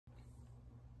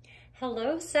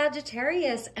Hello,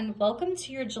 Sagittarius, and welcome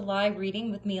to your July reading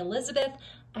with me, Elizabeth.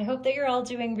 I hope that you're all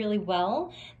doing really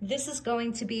well. This is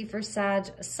going to be for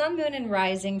Sag, Sun, Moon, and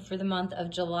Rising for the month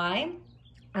of July.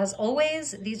 As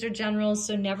always, these are generals,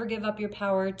 so never give up your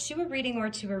power to a reading or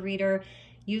to a reader.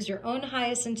 Use your own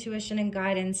highest intuition and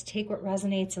guidance. Take what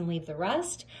resonates and leave the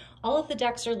rest. All of the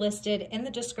decks are listed in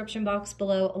the description box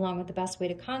below, along with the best way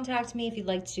to contact me if you'd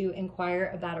like to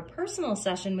inquire about a personal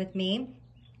session with me.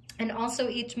 And also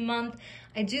each month,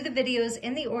 I do the videos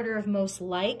in the order of most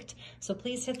liked. So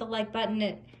please hit the like button.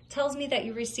 It tells me that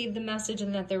you received the message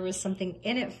and that there was something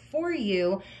in it for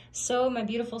you. So my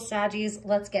beautiful Saggies,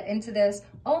 let's get into this.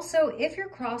 Also, if you're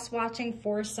cross-watching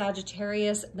for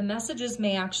Sagittarius, the messages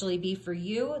may actually be for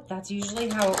you. That's usually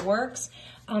how it works.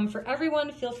 For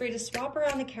everyone, feel free to swap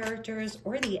around the characters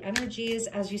or the energies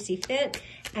as you see fit.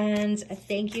 And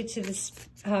thank you to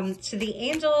the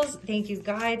angels, thank you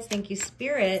guides, thank you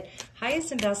spirit.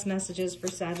 Highest and best messages for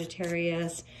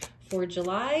Sagittarius for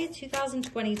July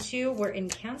 2022. We're in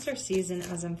Cancer season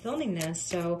as I'm filming this,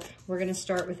 so we're going to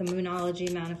start with a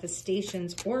Moonology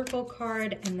Manifestations Oracle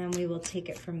card, and then we will take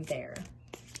it from there.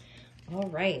 All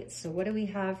right, so what do we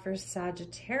have for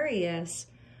Sagittarius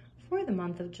for the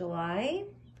month of July?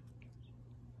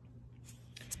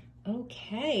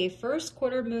 Okay, first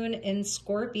quarter moon in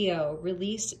Scorpio,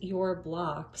 release your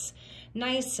blocks.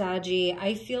 Nice, Saggy.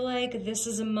 I feel like this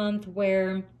is a month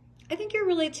where I think you're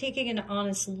really taking an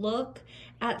honest look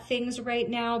at things right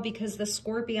now because the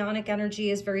Scorpionic energy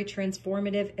is very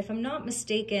transformative. If I'm not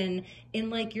mistaken, in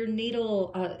like your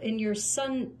natal, in your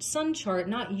sun chart,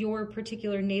 not your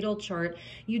particular natal chart,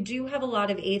 you do have a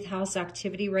lot of 8th house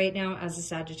activity right now as a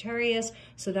Sagittarius.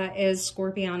 So that is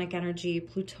Scorpionic energy,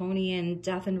 Plutonian,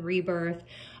 death and rebirth.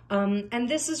 And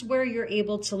this is where you're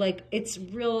able to it's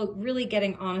really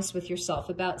getting honest with yourself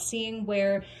about seeing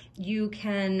where you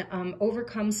can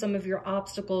overcome some of your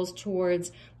obstacles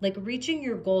towards reaching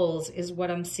your goals is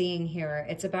what I'm seeing here.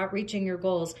 It's about reaching your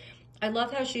goals. I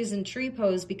love how she's in tree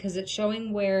pose because it's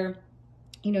showing where,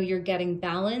 you know, you're getting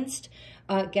balanced,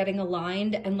 getting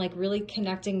aligned and really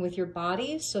connecting with your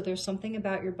body. So there's something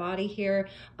about your body here,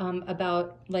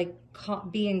 about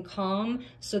being calm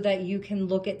so that you can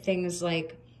look at things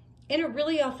in a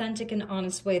really authentic and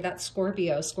honest way. That's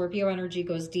Scorpio. Scorpio energy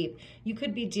goes deep. You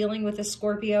could be dealing with a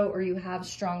Scorpio or you have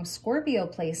strong Scorpio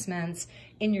placements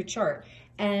in your chart.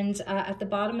 And at the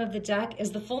bottom of the deck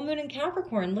is the full moon in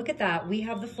Capricorn. Look at that. We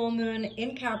have the full moon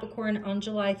in Capricorn on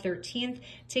July 13th.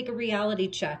 Take a reality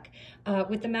check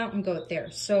with the mountain goat there.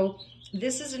 So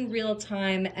this is in real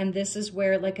time, and this is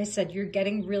where, like I said, you're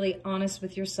getting really honest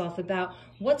with yourself about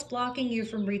what's blocking you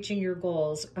from reaching your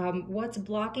goals, what's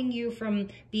blocking you from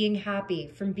being happy,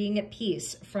 from being at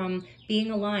peace, from being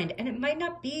aligned. And it might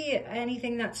not be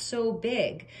anything that's so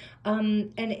big,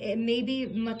 and it may be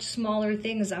much smaller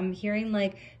things. I'm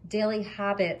hearing daily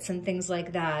habits and things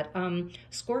like that.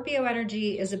 Scorpio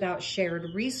energy is about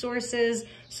shared resources.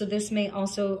 So this may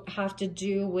also have to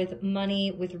do with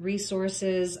money, with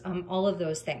resources, all of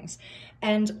those things.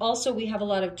 And also we have a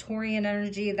lot of Taurian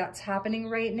energy that's happening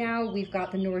right now. We've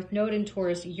got the North Node in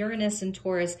Taurus, Uranus in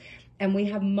Taurus, and we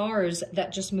have Mars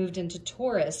that just moved into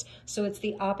Taurus. So it's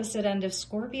the opposite end of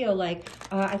Scorpio.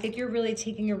 I think you're really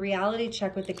taking a reality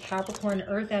check with the Capricorn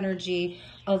Earth energy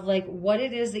of what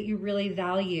it is that you really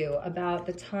value about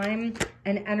the time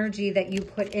and energy that you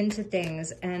put into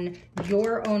things and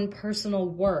your own personal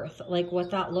worth,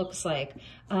 what that looks like.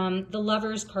 The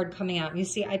Lovers card coming out. You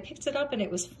see, I picked it up and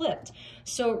it was flipped.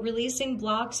 So releasing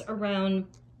blocks around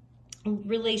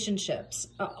relationships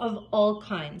of all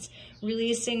kinds,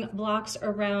 releasing blocks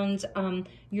around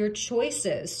your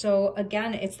choices. So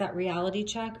again, it's that reality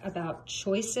check about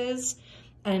choices.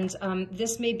 And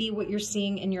this may be what you're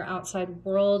seeing in your outside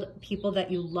world, people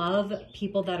that you love,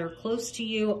 people that are close to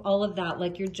you, all of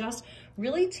that. You're just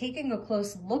really taking a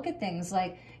close look at things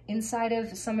inside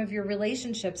of some of your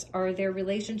relationships. Are there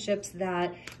relationships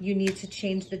that you need to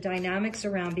change the dynamics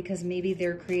around because maybe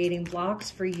they're creating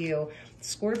blocks for you?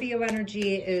 Scorpio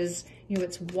energy is, you know,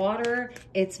 it's water,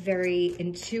 it's very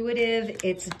intuitive,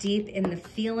 it's deep in the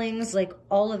feelings,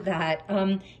 all of that.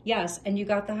 Yes, and you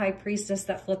got the High Priestess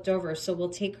that flipped over, so we'll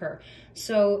take her.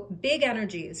 So big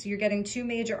energies, you're getting 2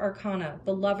 major arcana,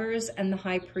 the Lovers and the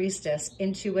High Priestess,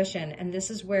 intuition, and this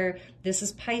is where, this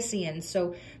is Piscean,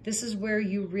 so this is where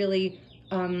you really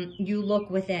you look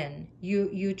within,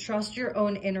 you trust your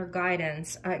own inner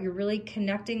guidance. You're really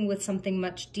connecting with something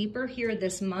much deeper here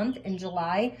this month in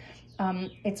July.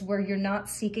 It's where you're not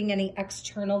seeking any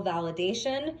external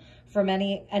validation from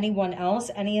anyone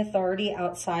else, any authority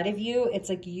outside of you. It's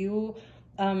you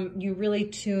you really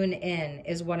tune in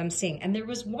is what I'm seeing. And there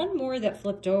was one more that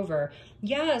flipped over.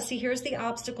 Yeah, see, here's the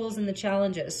obstacles and the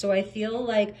challenges. So I feel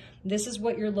like this is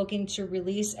what you're looking to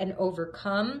release and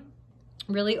overcome,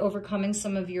 really overcoming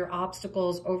some of your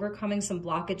obstacles, overcoming some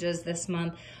blockages this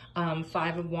month.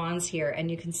 5 of Wands here,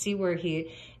 and you can see where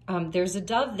there's a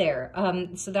dove there.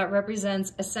 So that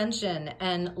represents ascension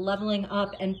and leveling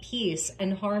up and peace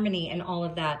and harmony and all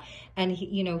of that. And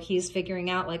he's figuring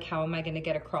out, like, how am I going to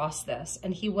get across this?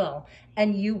 And he will,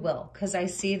 and you will, because I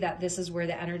see that this is where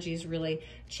the energy is really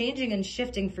changing and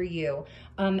shifting for you.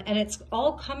 And it's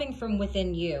all coming from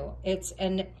within you. It's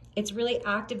really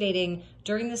activating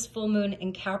during this full moon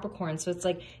in Capricorn. So it's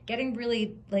like getting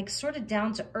really like sort of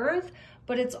down to earth,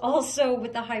 but it's also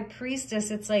with the High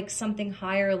Priestess, it's like something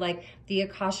higher, like the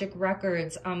Akashic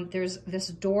Records. There's this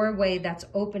doorway that's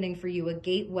opening for you, a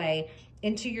gateway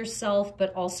into yourself,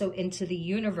 but also into the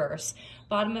universe.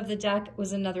 Bottom of the deck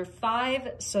was another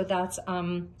 5. So that's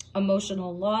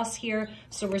emotional loss here.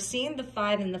 So we're seeing the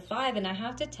 5 and the 5. And I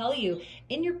have to tell you,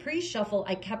 in your pre-shuffle,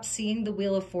 I kept seeing the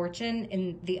Wheel of Fortune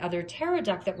in the other tarot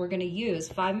deck that we're going to use.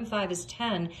 5 and 5 is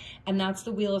 10, and that's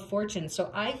the Wheel of Fortune.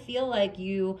 So I feel like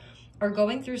you are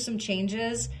going through some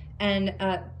changes,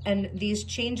 and these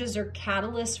changes are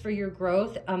catalysts for your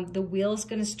growth. The wheel's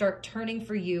going to start turning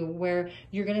for you, where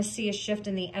you're going to see a shift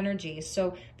in the energy.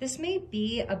 So this may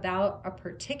be about a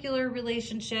particular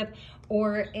relationship,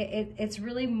 or it's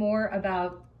really more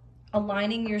about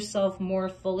aligning yourself more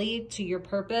fully to your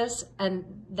purpose.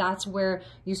 And that's where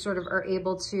you sort of are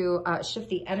able to shift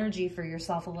the energy for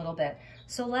yourself a little bit.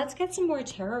 So let's get some more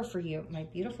tarot for you, my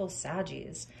beautiful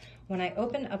Saggies. When I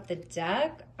open up the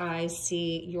deck, I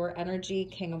see your energy,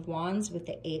 King of Wands, with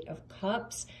the 8 of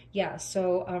Cups. Yeah,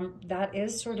 so that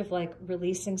is sort of like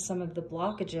releasing some of the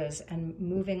blockages and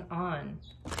moving on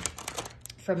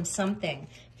from something.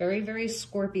 Very, very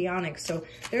scorpionic. So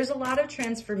there's a lot of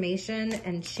transformation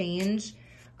and change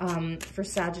for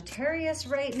Sagittarius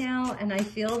right now, and I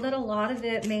feel that a lot of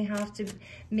it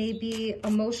may be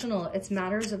emotional. It's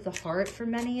matters of the heart for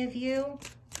many of you.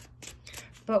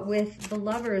 But with the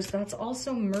Lovers, that's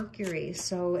also Mercury.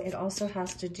 So it also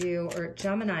has to do, or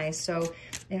Gemini, so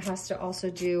it has to also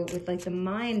do with like the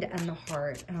mind and the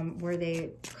heart, where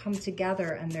they come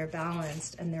together and they're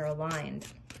balanced and they're aligned.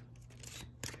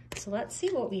 So let's see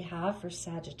what we have for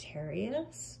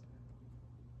Sagittarius.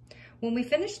 When we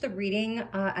finish the reading,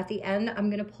 at the end, I'm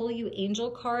going to pull you angel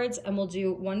cards, and we'll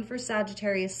do one for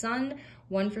Sagittarius Sun,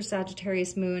 one for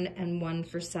Sagittarius Moon, and one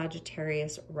for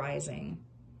Sagittarius Rising.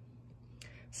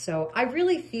 So I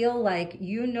really feel like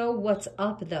you know what's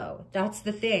up, though. That's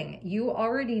the thing. You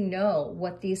already know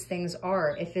what these things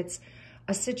are. If it's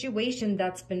a situation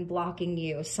that's been blocking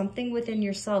you, something within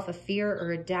yourself, a fear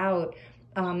or a doubt,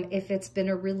 if it's been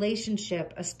a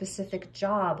relationship, a specific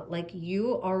job, like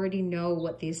you already know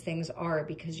what these things are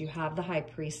because you have the High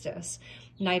Priestess.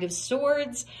 Knight of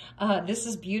Swords, this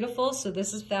is beautiful. So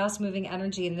this is fast moving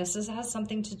energy, and this has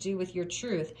something to do with your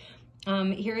truth.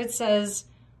 Here it says,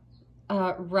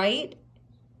 right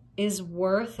is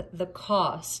worth the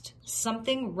cost.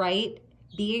 Something right,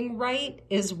 being right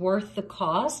is worth the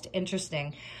cost.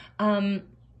 Interesting.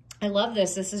 I love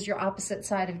this. This is your opposite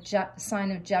side of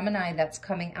sign of Gemini that's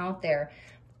coming out there.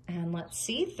 And let's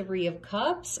see, 3 of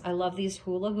Cups. I love these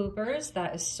hula hoopers.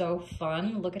 That is so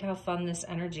fun. Look at how fun this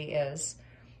energy is.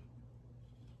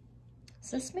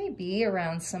 So this may be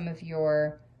around some of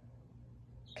your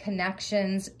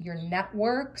connections, your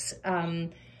networks.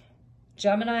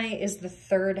 Gemini is the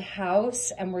 3rd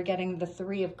house, and we're getting the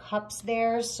 3 of Cups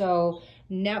there. So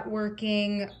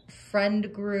networking,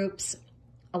 friend groups,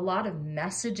 a lot of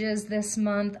messages this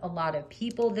month, a lot of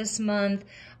people this month.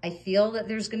 I feel that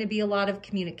there's going to be a lot of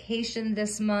communication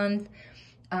this month.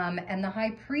 And the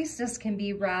High Priestess can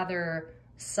be rather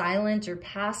silent or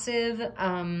passive.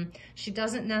 She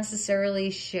doesn't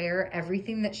necessarily share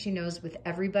everything that she knows with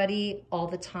everybody all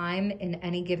the time in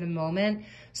any given moment.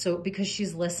 So because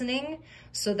she's listening,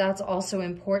 so that's also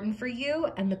important for you.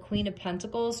 And the Queen of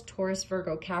Pentacles, Taurus,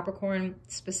 Virgo, Capricorn,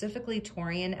 specifically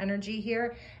Taurian energy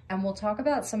here. And we'll talk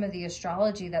about some of the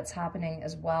astrology that's happening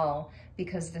as well,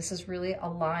 because this is really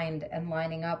aligned and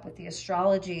lining up with the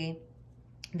astrology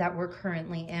that we're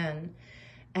currently in.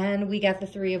 And we get the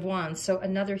 3 of Wands. So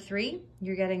another 3,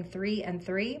 you're getting 3 and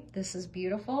 3. This is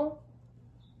beautiful.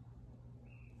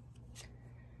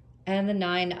 And the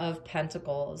 9 of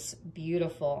Pentacles,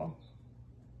 beautiful.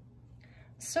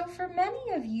 So for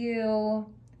many of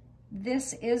you,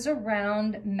 this is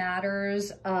around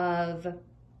matters of,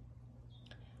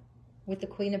 with the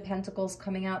Queen of Pentacles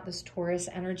coming out, this Taurus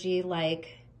energy,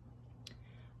 like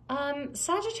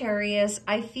Sagittarius,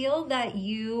 I feel that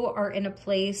you are in a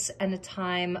place and a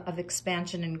time of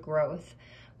expansion and growth.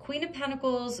 Queen of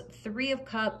Pentacles, Three of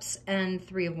Cups, and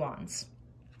Three of Wands.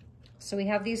 So we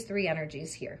have these three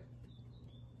energies here.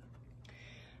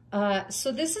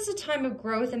 So this is a time of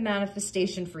growth and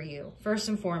manifestation for you, first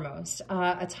and foremost.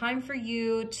 A time for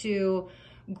you to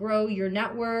grow your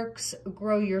networks,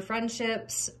 grow your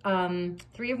friendships.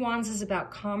 Three of Wands is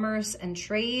about commerce and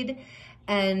trade.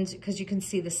 And because you can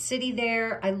see the city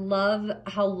there, I love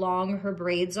how long her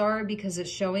braids are because it's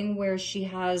showing where she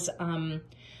has,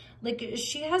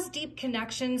 she has deep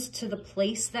connections to the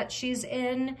place that she's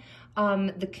in,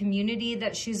 the community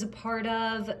that she's a part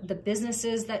of, the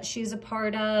businesses that she's a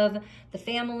part of, the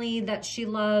family that she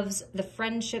loves, the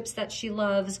friendships that she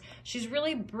loves. She's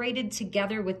really braided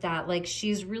together with that. Like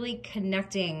she's really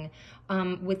connecting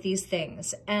with these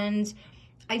things. And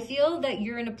I feel that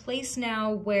you're in a place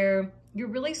now where you're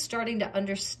really starting to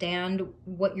understand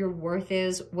what your worth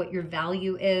is, what your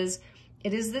value is.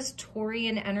 It is this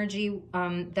Taurian energy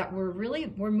that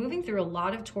we're moving through a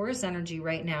lot of Taurus energy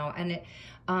right now. And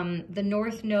the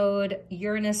North Node,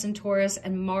 Uranus in Taurus,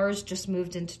 and Mars just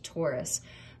moved into Taurus.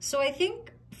 So I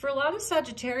think for a lot of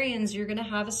Sagittarians, you're going to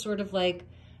have a sort of like,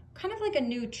 kind of like a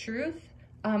new truth.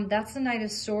 That's the Knight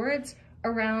of Swords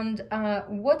around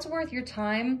what's worth your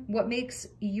time, what makes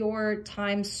your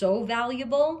time so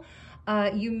valuable.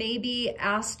 You may be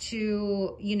asked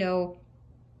to, you know,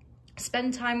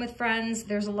 spend time with friends.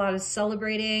 There's a lot of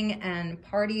celebrating and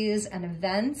parties and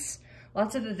events,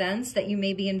 lots of events that you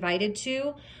may be invited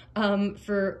to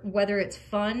for whether it's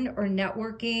fun or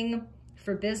networking,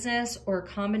 for business, or a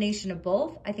combination of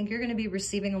both. I think you're going to be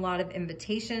receiving a lot of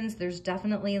invitations. There's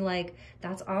definitely like,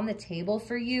 that's on the table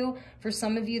for you. For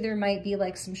some of you, there might be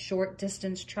like some short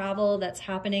distance travel that's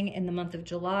happening in the month of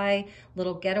July,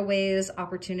 little getaways,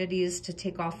 opportunities to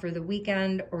take off for the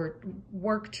weekend, or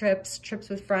work trips, trips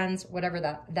with friends,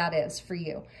 whatever that is for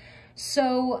you.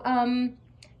 So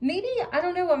maybe, I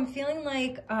don't know, I'm feeling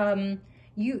like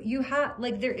you have,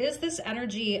 like, there is this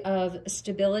energy of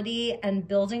stability and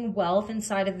building wealth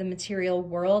inside of the material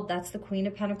world. That's the Queen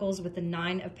of Pentacles with the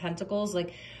Nine of Pentacles,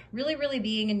 like really, really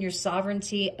being in your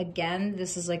sovereignty. Again,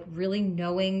 this is like really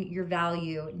knowing your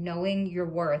value, knowing your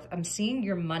worth. I'm seeing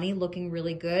your money looking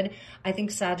really good. I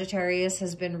think Sagittarius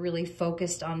has been really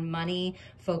focused on money,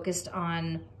 focused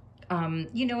on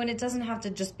you know, and it doesn't have to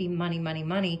just be money, money,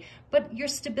 money, but your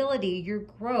stability, your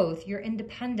growth, your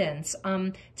independence,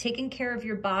 taking care of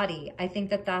your body. I think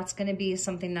that that's going to be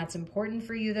something that's important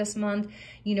for you this month,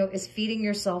 you know, is feeding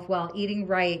yourself well, eating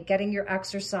right, getting your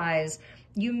exercise.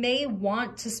 You may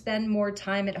want to spend more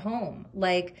time at home,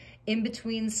 like in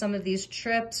between some of these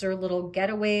trips or little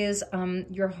getaways.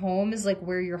 Your home is like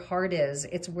where your heart is.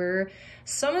 It's where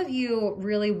some of you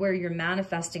really where you're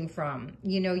manifesting from.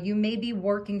 You know, you may be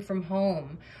working from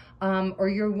home, or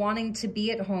you're wanting to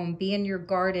be at home, be in your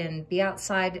garden, be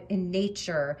outside in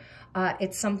nature.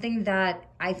 It's something that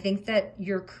I think that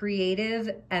your creative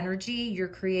energy, your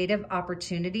creative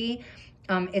opportunity,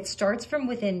 it starts from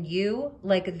within you.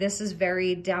 Like this is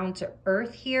very down to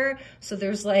earth here. So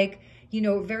there's like, you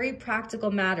know, very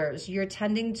practical matters. You're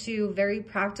tending to very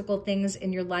practical things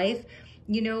in your life,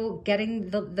 you know, getting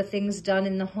the things done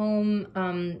in the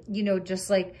home, you know, just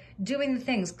like doing the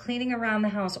things, cleaning around the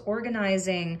house,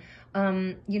 organizing,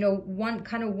 you know,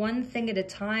 one thing at a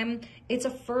time. It's a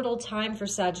fertile time for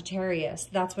Sagittarius.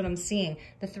 That's what I'm seeing.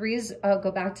 The threes go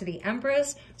back to the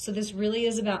Empress. So this really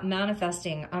is about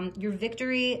manifesting. Your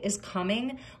victory is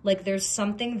coming. Like there's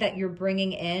something that you're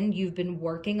bringing in. You've been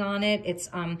working on it. It's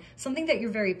something that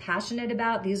you're very passionate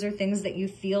about. These are things that you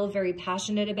feel very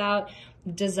passionate about,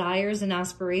 desires and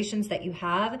aspirations that you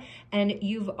have, and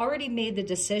you've already made the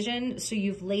decision. So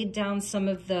you've laid down some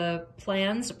of the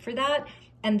plans for that.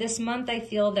 And this month, I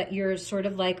feel that you're sort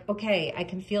of like, okay, I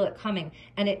can feel it coming,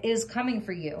 and it is coming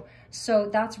for you. So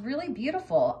that's really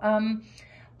beautiful.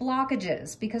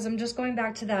 Blockages, because I'm just going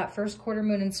back to that first quarter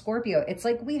moon in Scorpio. It's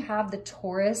like we have the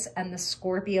Taurus and the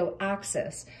Scorpio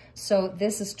axis. So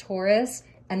this is Taurus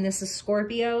and this is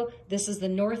Scorpio. This is the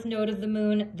north node of the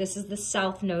moon. This is the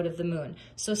south node of the moon.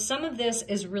 So some of this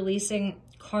is releasing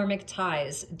karmic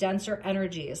ties, denser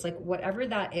energies, like whatever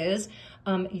that is,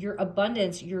 your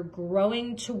abundance, you're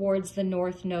growing towards the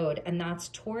north node, and that's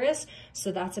Taurus.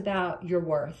 So that's about your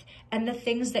worth and the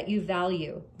things that you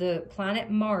value. The planet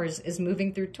Mars is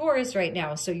moving through Taurus right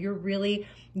now. So you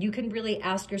can really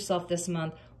ask yourself this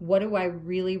month, what do I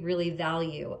really, really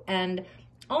value? And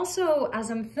also,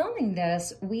 as I'm filming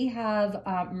this, we have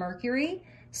Mercury.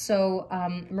 So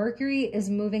Mercury is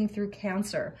moving through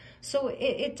Cancer. So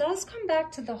it does come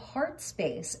back to the heart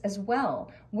space as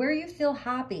well, where you feel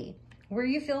happy, where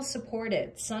you feel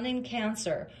supported, Sun in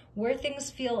Cancer, where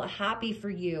things feel happy for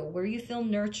you, where you feel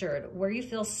nurtured, where you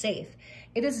feel safe.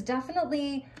 It is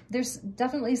definitely, there's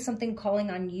definitely something calling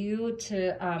on you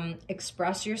to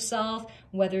express yourself,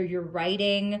 whether you're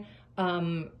writing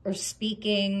or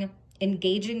speaking,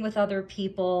 engaging with other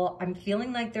people. I'm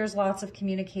feeling like there's lots of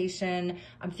communication.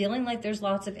 I'm feeling like there's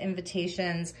lots of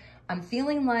invitations. I'm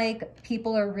feeling like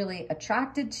people are really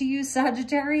attracted to you,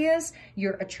 Sagittarius.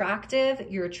 You're attractive.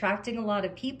 You're attracting a lot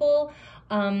of people.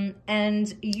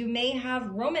 And you may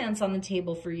have romance on the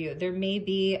table for you. There may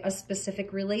be a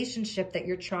specific relationship that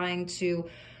you're trying to,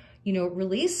 you know,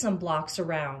 release some blocks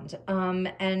around.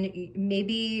 And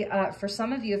maybe for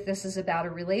some of you, if this is about a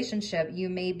relationship, you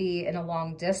may be in a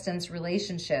long distance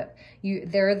relationship.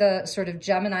 They're the sort of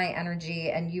Gemini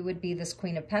energy, and you would be this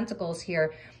Queen of Pentacles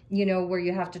here, you know, where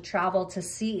you have to travel to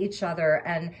see each other.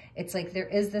 And it's like there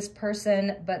is this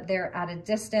person, but they're at a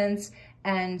distance,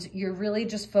 and you're really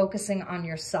just focusing on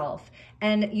yourself.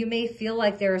 And you may feel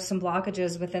like there are some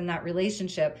blockages within that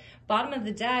relationship. Bottom of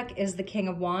the deck is the King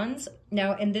of Wands.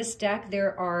 Now, in this deck,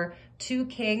 there are two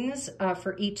kings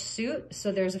for each suit.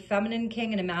 So there's a feminine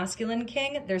king and a masculine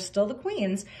king. There's still the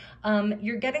queens.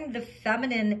 You're getting the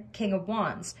feminine King of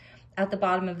Wands at the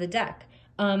bottom of the deck.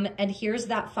 And here's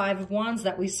that Five of Wands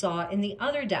that we saw in the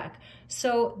other deck.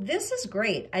 So this is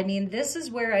great. I mean, this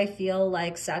is where I feel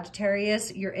like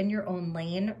Sagittarius, you're in your own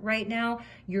lane right now.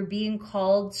 You're being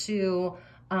called to,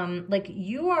 like,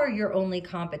 you are your only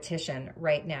competition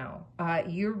right now.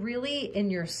 You're really in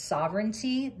your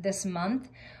sovereignty this month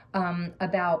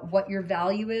about what your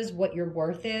value is, what your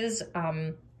worth is.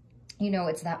 You know,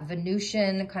 it's that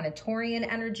Venusian kind of Taurian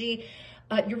energy.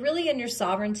 You're really in your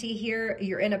sovereignty here.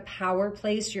 You're in a power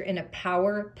place. You're in a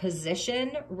power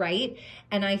position, right?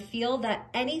 And I feel that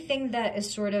anything that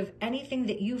is sort of anything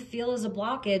that you feel is a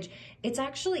blockage, it's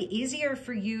actually easier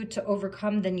for you to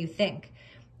overcome than you think.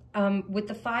 With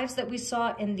the fives that we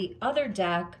saw in the other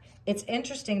deck, it's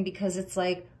interesting because it's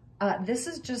like, this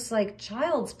is just like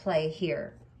child's play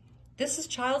here. This is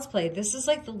child's play. This is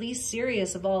like the least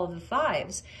serious of all of the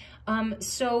fives.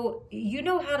 So you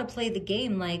know how to play the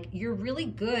game. Like, you're really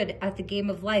good at the game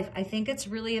of life. I think it's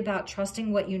really about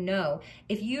trusting what you know.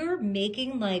 If you're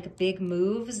making like big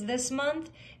moves this month,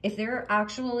 if there are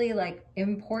actually like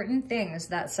important things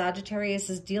that Sagittarius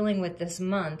is dealing with this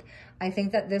month, I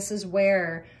think that this is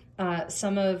where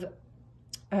some of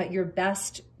your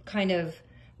best kind of,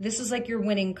 this is like your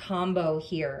winning combo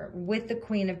here with the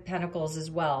Queen of Pentacles as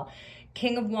well.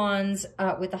 King of Wands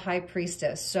with the High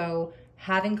Priestess. So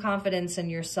having confidence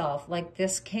in yourself. Like,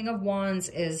 this King of Wands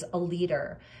is a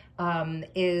leader,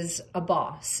 is a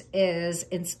boss, is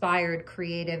inspired,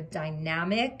 creative,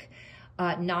 dynamic,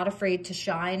 not afraid to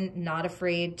shine, not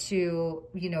afraid to,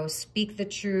 you know, speak the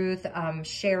truth,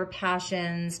 share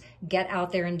passions, get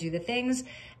out there and do the things.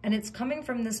 And it's coming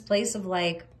from this place of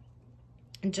like,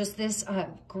 just this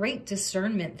great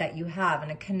discernment that you have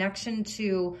and a connection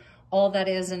to all that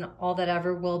is and all that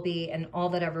ever will be and all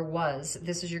that ever was.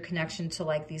 This is your connection to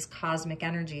like these cosmic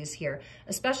energies here,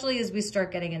 especially as we start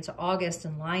getting into August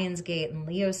and Lionsgate and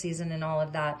Leo season and all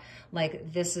of that.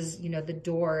 Like, this is, you know, the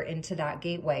door into that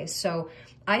gateway. So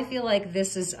I feel like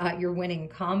this is your winning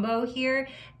combo here.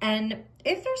 And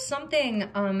if there's something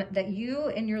that you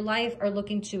in your life are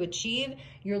looking to achieve,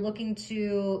 you're looking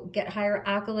to get higher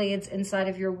accolades inside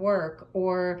of your work,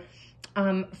 or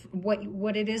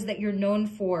what it is that you're known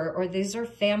for, or these are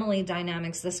family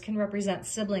dynamics, this can represent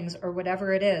siblings or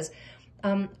whatever it is.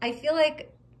 I feel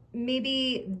like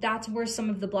maybe that's where some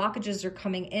of the blockages are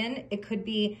coming in. It could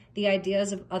be the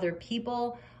ideas of other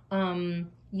people,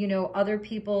 you know, other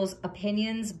people's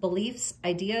opinions, beliefs,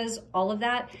 ideas, all of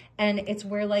that. And it's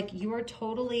where like you are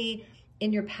totally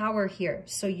in your power here.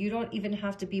 So you don't even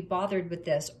have to be bothered with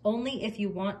this, only if you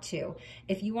want to.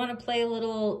 If you want to play a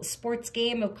little sports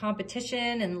game of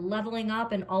competition and leveling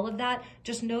up and all of that,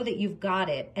 just know that you've got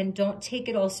it, and don't take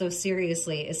it all so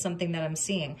seriously is something that I'm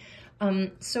seeing.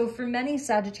 So for many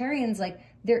Sagittarians, like,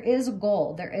 there is a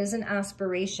goal, there is an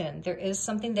aspiration, there is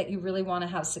something that you really want to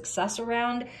have success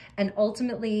around. And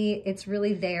ultimately it's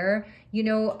really there, you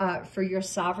know, for your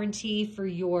sovereignty, for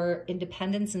your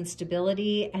independence and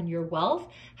stability and your wealth.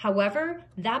 However,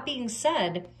 that being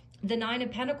said, the Nine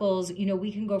of Pentacles, you know,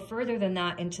 we can go further than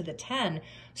that into the 10.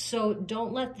 So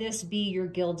don't let this be your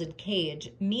gilded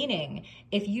cage, meaning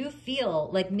if you feel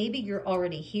like maybe you're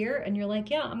already here and you're like,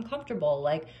 yeah, I'm comfortable.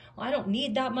 Like, well, I don't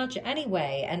need that much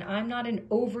anyway. And I'm not an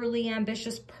overly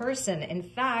ambitious person. In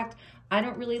fact, I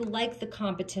don't really like the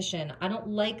competition. I don't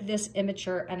like this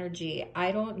immature energy.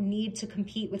 I don't need to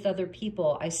compete with other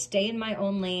people. I stay in my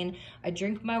own lane. I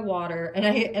drink my water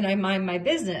and I mind my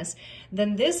business.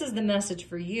 Then this is the message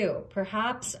for you.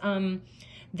 Perhaps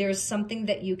there's something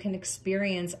that you can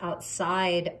experience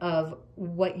outside of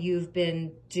what you've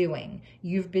been doing.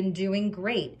 You've been doing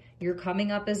great. You're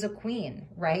coming up as a queen,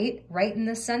 right? Right in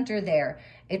the center there.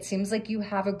 It seems like you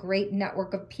have a great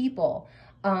network of people.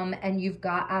 And you've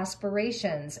got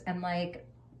aspirations and like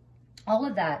all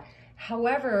of that.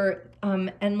 However,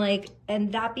 and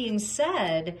that being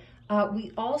said,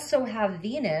 we also have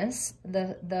Venus,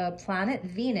 the planet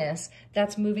Venus,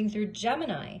 that's moving through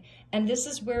Gemini. And this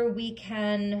is where we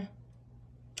can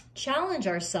challenge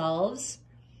ourselves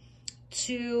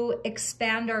to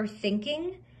expand our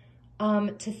thinking,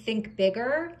 to think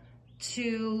bigger,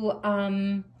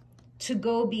 to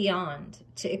go beyond,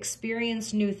 to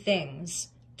experience new things,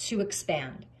 to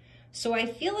expand. So I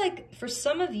feel like for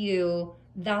some of you,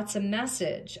 that's a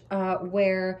message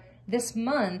where this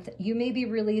month you may be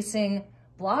releasing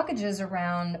blockages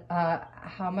around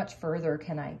how much further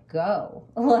can I go?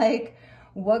 Like,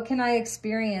 what can I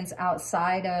experience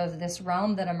outside of this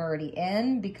realm that I'm already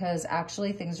in? Because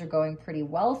actually things are going pretty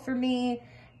well for me.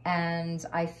 And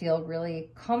I feel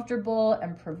really comfortable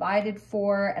and provided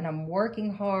for, and I'm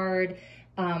working hard.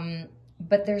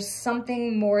 But there's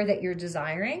something more that you're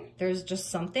desiring. There's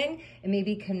just something. It may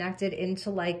be connected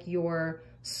into like your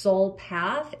soul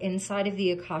path inside of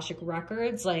the Akashic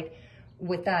records, like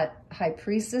with that high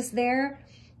priestess there.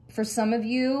 For some of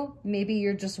you, maybe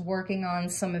you're just working on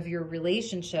some of your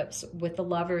relationships with the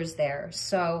lovers there.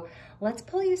 So let's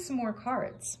pull you some more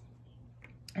cards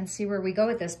and see where we go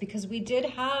with this, because we did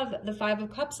have the Five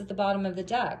of Cups at the bottom of the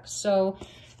deck. So,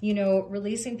 you know,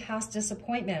 releasing past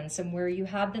disappointments and where you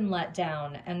have been let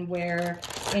down and where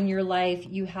in your life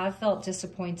you have felt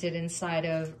disappointed inside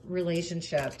of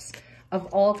relationships of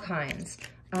all kinds.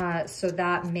 So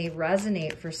that may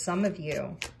resonate for some of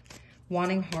you.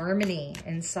 Wanting harmony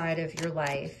inside of your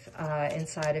life,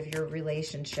 inside of your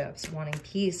relationships, wanting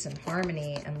peace and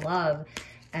harmony and love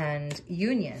and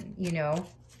union, you know.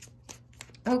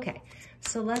 Okay,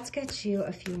 so let's get you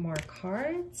a few more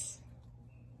cards.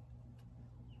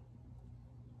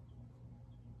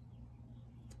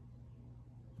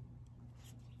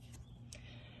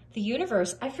 The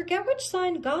universe, I forget which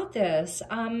sign got this.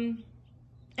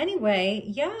 Anyway,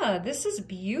 yeah, this is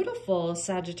beautiful,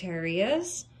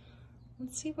 Sagittarius.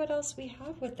 Let's see what else we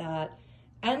have with that.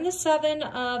 And the Seven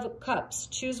of Cups,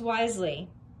 choose wisely.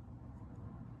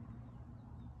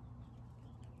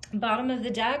 Bottom of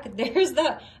the deck, there's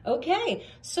that. Okay,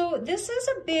 so this is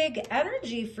a big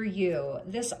energy for you.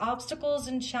 This obstacles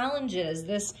and challenges,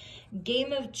 this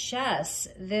game of chess,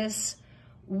 this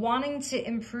wanting to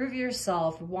improve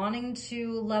yourself, wanting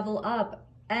to level up,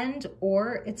 and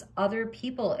or it's other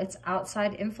people, it's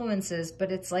outside influences,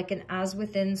 but it's like an as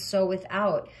within, so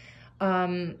without.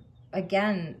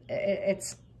 Again,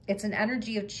 it's an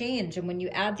energy of change. And when you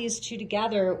add these two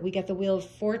together, we get the Wheel of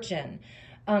Fortune.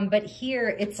 But here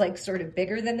it's like sort of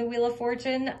bigger than the Wheel of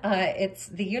Fortune. It's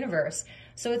the universe.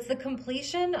 So it's the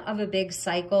completion of a big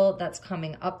cycle that's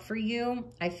coming up for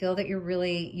you. I feel that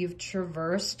you've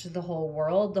traversed the whole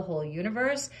world, the whole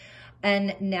universe.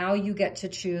 And now you get to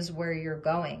choose where you're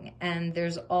going. And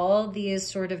there's all these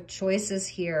sort of choices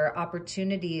here,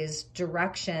 opportunities,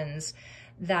 directions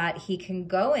that he can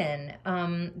go in.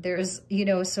 There's, you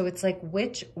know, so it's like,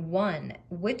 which one,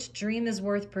 which dream is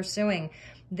worth pursuing?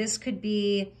 This could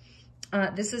be,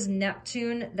 this is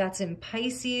Neptune, that's in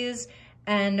Pisces,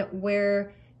 and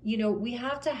where, you know, we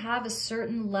have to have a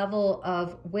certain level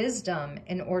of wisdom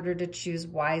in order to choose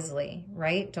wisely,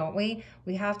 right? Don't we?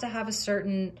 We have to have a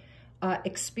certain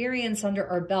experience under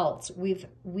our belts.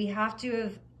 We have to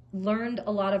have learned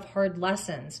a lot of hard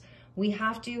lessons. We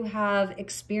have to have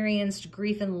experienced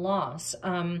grief and loss,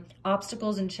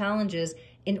 obstacles and challenges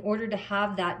in order to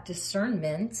have that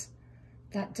discernment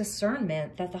that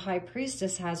the High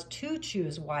Priestess has to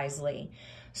choose wisely.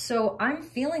 So I'm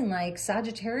feeling like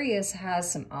Sagittarius has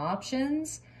some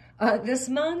options this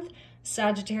month.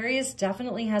 Sagittarius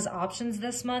definitely has options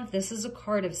this month. This is a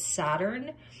card of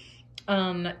Saturn.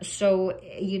 So,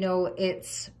 you know,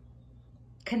 it's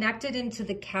connected into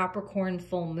the Capricorn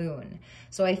full moon.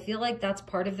 So I feel like that's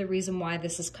part of the reason why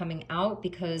this is coming out,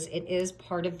 because it is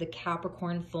part of the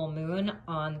Capricorn full moon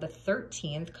on the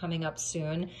 13th coming up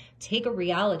soon. Take a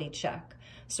reality check.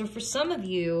 So for some of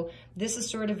you, this is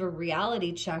sort of a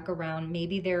reality check around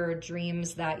maybe there are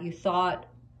dreams that you thought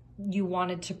you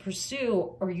wanted to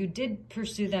pursue, or you did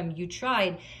pursue them, you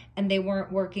tried, and they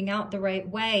weren't working out the right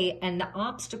way. And the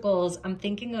obstacles, I'm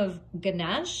thinking of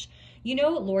Ganesh, you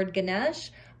know, Lord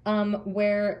Ganesh,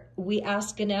 where we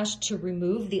ask Ganesh to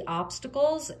remove the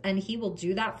obstacles, and he will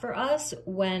do that for us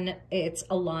when it's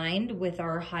aligned with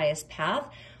our highest path.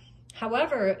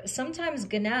 However, sometimes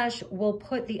Ganesh will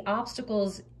put the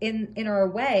obstacles in our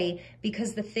way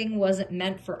because the thing wasn't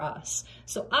meant for us.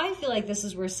 So I feel like this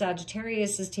is where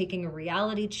Sagittarius is taking a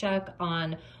reality check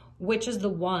on which is the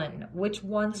one, which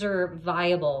ones are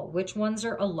viable, which ones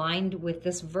are aligned with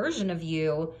this version of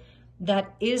you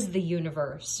that is the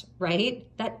universe, right?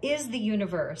 That is the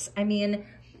universe. I mean,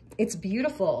 it's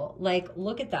beautiful. Like,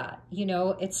 look at that. You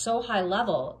know, it's so high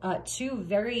level. Two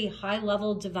very high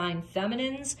level divine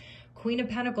feminines. Queen of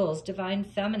Pentacles, divine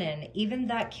feminine. Even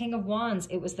that King of Wands,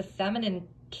 it was the feminine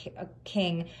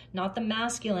king, not the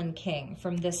masculine king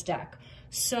from this deck.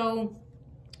 So,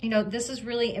 you know, this is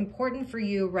really important for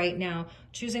you right now,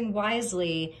 choosing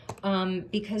wisely,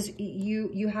 because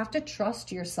you have to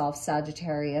trust yourself,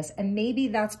 Sagittarius. And maybe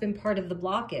that's been part of the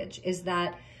blockage, is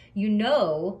that you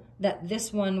know that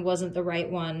this one wasn't the right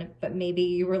one, but maybe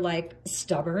you were like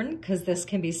stubborn, because this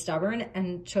can be stubborn,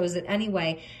 and chose it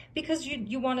anyway because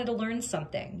you wanted to learn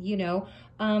something, you know?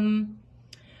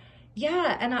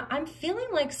 Yeah, and I'm feeling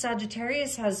like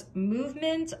Sagittarius has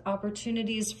movement,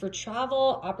 opportunities for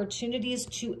travel, opportunities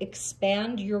to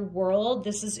expand your world.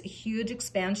 This is huge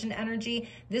expansion energy.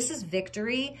 This is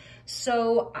victory.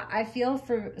 So I feel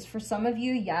for some of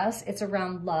you, yes, it's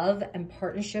around love and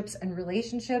partnerships and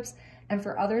relationships. And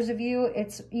for others of you,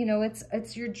 it's, you know,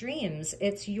 it's your dreams.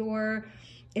 It's your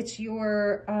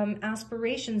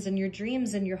aspirations and your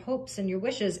dreams and your hopes and your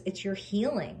wishes. It's your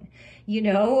healing, you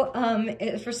know.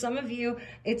 For some of you,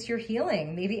 it's your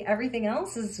healing. Maybe everything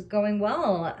else is going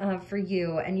well for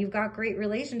you, and you've got great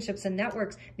relationships and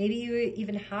networks. Maybe you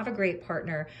even have a great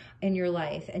partner in your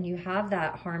life, and you have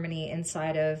that harmony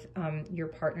inside of your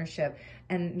partnership.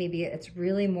 And maybe it's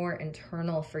really more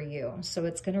internal for you. So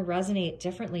it's going to resonate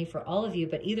differently for all of you.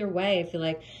 But either way, I feel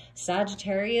like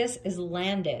Sagittarius is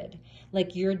landed.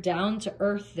 Like, you're down to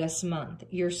earth this month.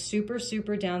 You're super,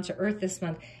 super down to earth this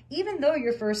month, even though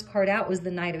your first card out was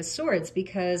the Knight of Swords,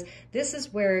 because this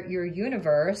is where your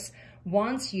universe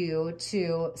wants you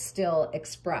to still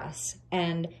express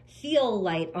and feel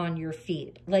light on your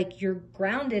feet. Like, you're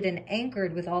grounded and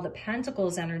anchored with all the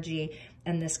Pentacles energy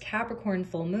and this Capricorn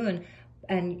full moon,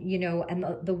 and, you know, and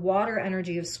the water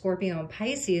energy of Scorpio and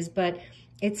Pisces, but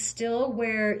it's still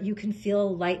where you can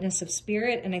feel lightness of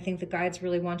spirit. And I think the guides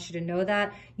really want you to know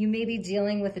that. You may be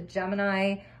dealing with a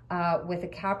Gemini, with a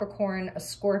Capricorn, a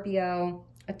Scorpio,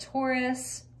 a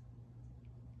Taurus,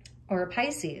 or a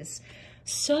Pisces.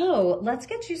 So let's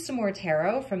get you some more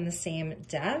tarot from the same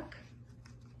deck.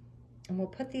 And we'll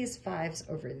put these fives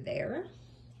over there.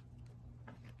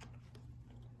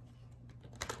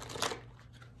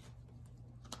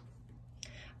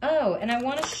 Oh, and I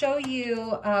want to show you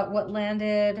what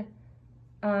landed.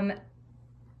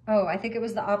 Oh, I think it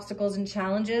was the obstacles and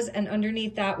challenges, and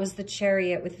underneath that was the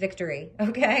Chariot with victory,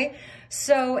 okay?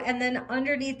 So, and then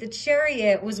underneath the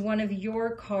Chariot was one of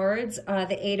your cards,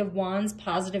 the Eight of Wands,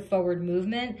 positive forward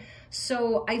movement.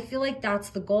 So I feel like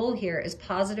that's the goal here, is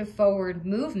positive forward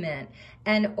movement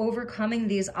and overcoming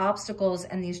these obstacles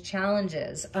and these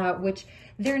challenges, which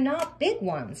they're not big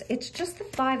ones. It's just the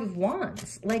Five of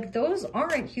Wands. Like, those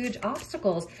aren't huge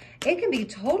obstacles. It can be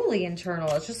totally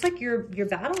internal. It's just like you're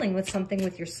battling with something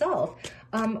with yourself,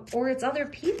 or it's other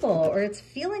people, or it's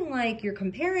feeling like you're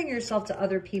comparing yourself to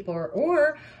other people,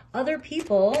 or other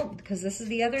people, because this is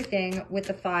the other thing with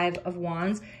the Five of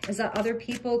Wands, is that other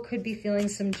people could be feeling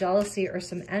some jealousy or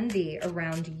some envy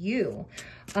around you.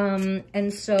 And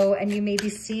you may be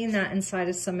seeing that inside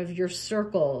of some of your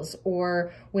circles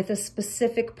or with a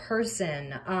specific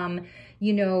person,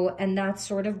 you know, and that's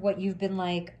sort of what you've been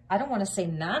like, I don't want to say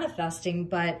manifesting,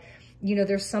 but you know,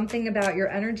 there's something about your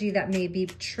energy that may be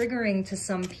triggering to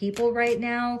some people right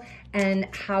now. And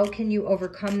how can you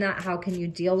overcome that? How can you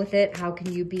deal with it? How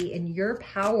can you be in your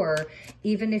power,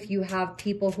 even if you have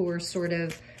people who are sort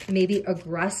of maybe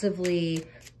aggressively,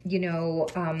 you know,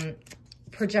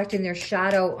 projecting their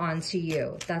shadow onto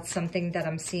you? That's something that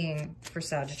I'm seeing for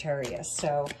Sagittarius.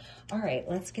 So, all right,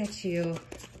 let's get you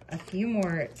a few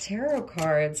more tarot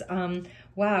cards.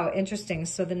 Wow, interesting.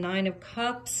 So the Nine of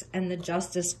Cups and the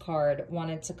Justice card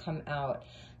wanted to come out.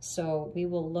 So we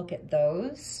will look at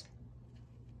those.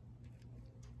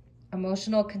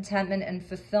 Emotional contentment and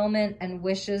fulfillment and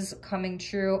wishes coming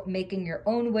true, making your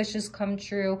own wishes come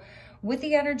true. with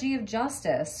the energy of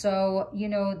justice. So, you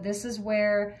know, this is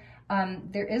where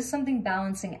there is something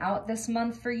balancing out this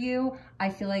month for you. I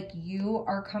feel like you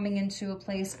are coming into a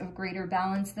place of greater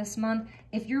balance this month.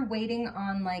 If you're waiting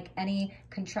on like any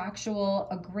contractual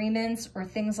agreements or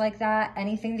things like that,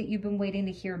 anything that you've been waiting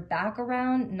to hear back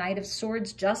around, Knight of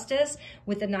Swords, justice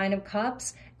with the 9 of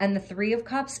Cups and the 3 of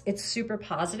Cups, it's super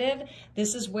positive.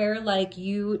 This is where like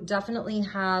you definitely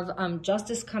have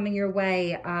justice coming your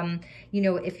way. You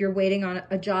know, if you're waiting on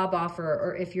a job offer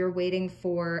or if you're waiting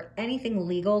for anything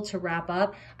legal to wrap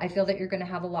up, I feel that you're going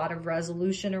to have a lot of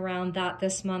resolution around that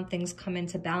this month. Things come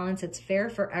into balance. It's fair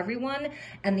for everyone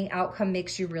and the outcome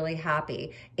makes you really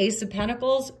happy. Ace of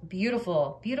Pentacles,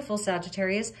 beautiful, beautiful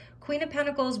Sagittarius. Queen of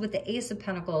Pentacles with the Ace of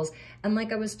Pentacles. And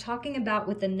like I was talking about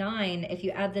with the 9, if you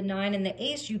add the 9 and the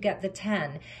Ace, you get the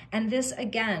 10. And this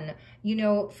again, you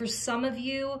know, for some of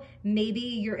you, maybe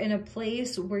you're in a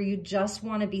place where you just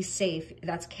want to be safe.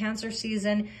 That's Cancer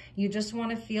season. You just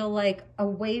want to feel like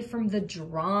away from the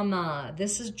drama.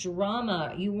 This is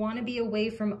drama. You want to be away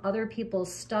from other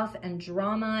people's stuff and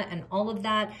drama and all of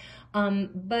that.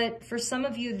 But for some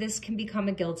of you, this can become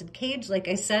a gilded cage. Like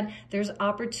I said, there's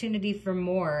opportunity for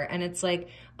more. And it's like,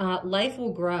 life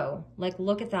will grow. Like,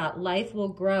 look at that. Life will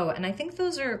grow. And I think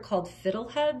those are called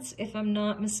fiddleheads, if I'm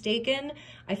not mistaken.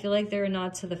 I feel like they're a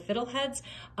nod to the fiddleheads.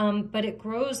 But it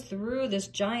grows through this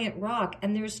giant rock.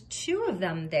 And there's 2 of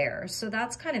them there. So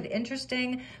that's kind of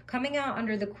interesting. Coming out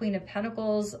under the Queen of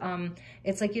Pentacles,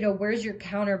 it's like, you know, where's your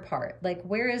counterpart? Like,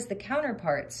 where is the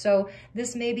counterpart? So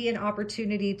this may be an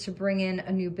opportunity to bring in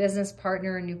a new business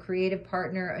partner, a new creative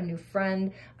partner, a new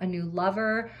friend, a new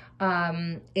lover.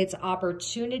 It's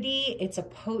opportunity. It's a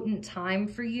potent time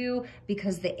for you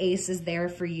because the Ace is there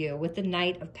for you with the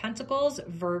Knight of Pentacles,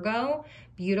 Virgo,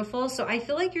 beautiful. So I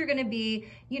feel like you're going to be,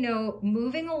 you know,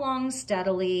 moving along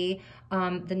steadily.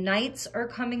 The Knights are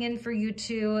coming in for you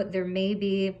too. There may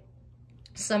be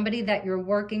somebody that you're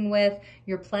working with,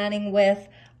 you're planning with.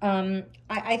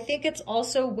 I think it's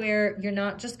also where you're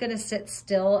not just going to sit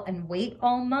still and wait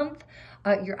all month.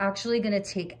 You're actually going to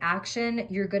take action.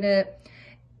 You're going to,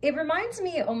 it reminds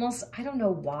me almost, I don't know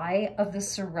why, of the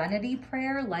serenity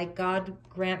prayer, like God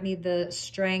grant me the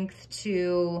strength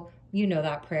to, you know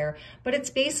that prayer, but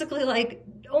it's basically like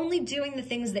only doing the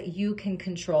things that you can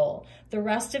control. The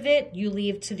rest of it, you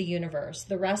leave to the universe.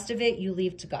 The rest of it, you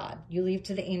leave to God. You leave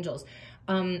to the angels.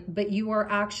 But you are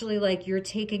actually like, you're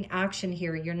taking action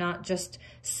here. You're not just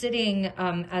sitting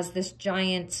as this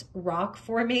giant rock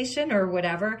formation or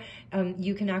whatever.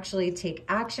 You can actually take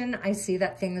action. I see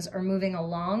that things are moving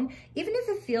along. Even if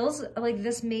it feels like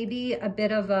this may be a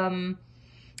bit of,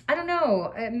 I don't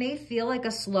know, it may feel like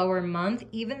a slower month,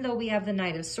 even though we have the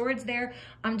Knight of Swords there.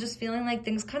 I'm just feeling like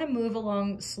things kind of move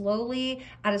along slowly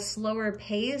at a slower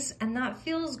pace, and that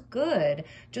feels good.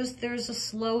 Just there's a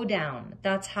slowdown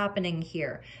that's happening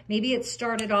here. Maybe it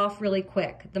started off really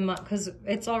quick, the month, because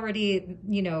it's already,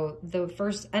 you know,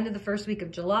 the end of the first week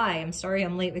of July. I'm sorry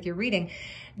I'm late with your reading.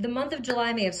 The month of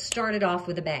July may have started off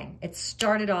with a bang. It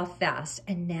started off fast,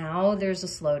 and now there's a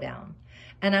slowdown.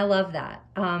 And I love that.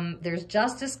 There's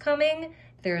justice coming.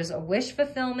 There's a wish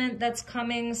fulfillment that's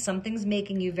coming. Something's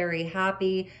making you very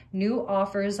happy. New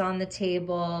offers on the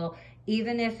table.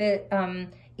 Even if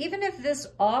this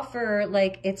offer,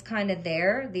 like it's kind of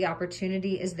there, the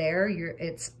opportunity is there.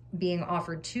 It's being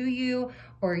offered to you,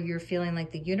 or you're feeling like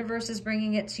the universe is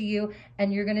bringing it to you,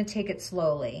 and you're going to take it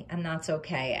slowly, and that's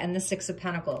okay. And the 6 of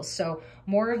Pentacles, so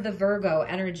more of the Virgo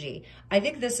energy. I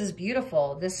think this is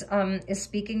beautiful. This is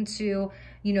speaking to,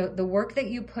 you know, the work that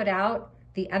you put out,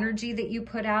 the energy that you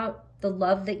put out, the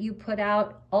love that you put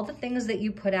out, all the things that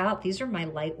you put out. These are my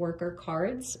light worker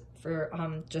cards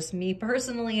for just me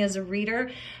personally as a reader.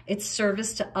 It's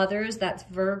service to others. That's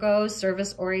Virgo,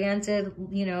 service oriented,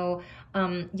 you know.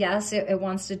 Yes, it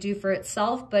wants to do for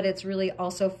itself, but it's really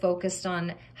also focused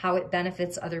on how it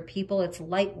benefits other people. It's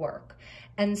light work.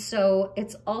 And so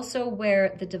it's also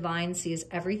where the divine sees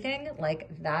everything. Like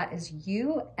that is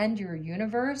you and your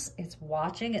universe. It's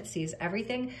watching, it sees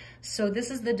everything. So this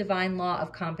is the divine law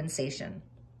of compensation.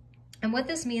 And what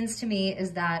this means to me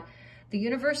is that the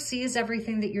universe sees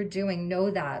everything that you're doing.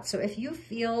 Know that. So if you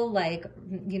feel like,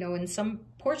 you know, in some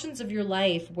portions of your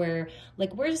life where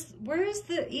like, where is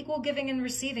the equal giving and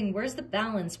receiving? Where's the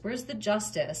balance? Where's the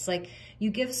justice? Like you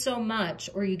give so much,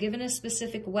 or you give in a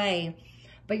specific way,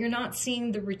 but you're not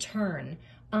seeing the return.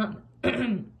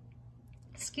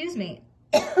 Excuse me.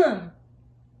 The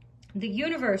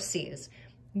universe sees,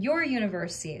 your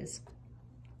universe sees,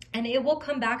 and it will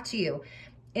come back to you.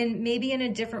 maybe in a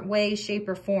different way, shape,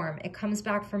 or form. It comes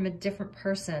back from a different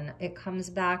person. It comes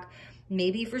back,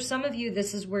 maybe for some of you,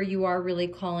 this is where you are really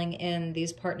calling in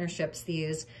these partnerships,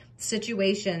 these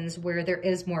situations where there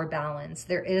is more balance,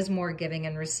 there is more giving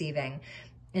and receiving.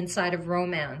 Inside of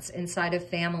romance, inside of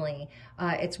family,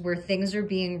 it's where things are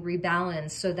being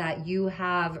rebalanced so that you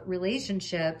have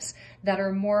relationships that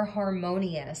are more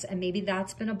harmonious. And maybe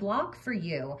that's been a block for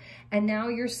you. And now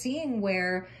you're seeing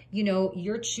where, you know,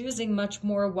 you're choosing much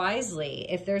more wisely.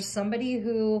 If there's somebody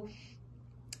who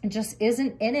just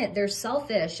isn't in it, they're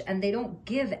selfish and they don't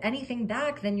give anything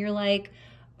back, then you're like,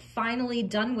 finally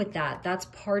done with that. That's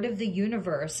part of the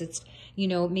universe. It's, you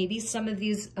know, maybe some of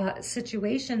these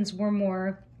situations were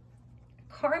more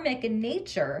karmic in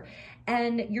nature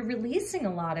and you're releasing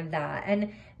a lot of that.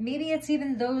 And maybe it's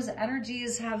even those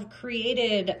energies have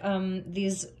created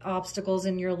these obstacles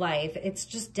in your life. It's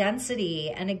just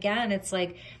density. And again, it's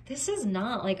like, this is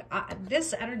not like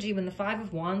this energy. When the Five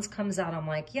of Wands comes out, I'm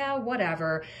like, yeah,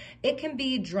 whatever. It can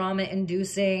be drama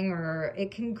inducing, or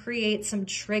it can create some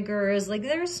triggers. Like,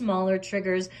 there's smaller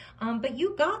triggers, but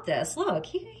you got this. Look,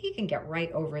 he can get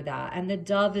right over that. And the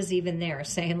dove is even there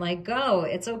saying like, go,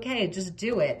 it's okay. Just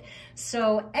do it.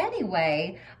 So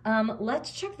anyway,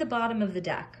 let's check the bottom of the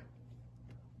deck.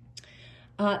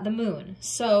 The moon.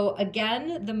 So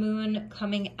again, the moon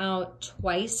coming out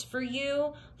twice for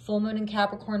you. Full moon in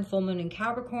Capricorn, full moon in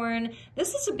Capricorn.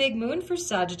 This is a big moon for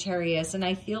Sagittarius, and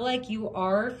I feel like you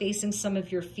are facing some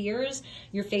of your fears.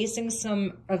 You're facing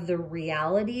some of the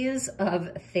realities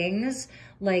of things.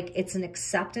 Like, it's an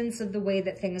acceptance of the way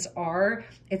that things are.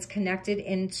 It's connected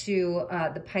into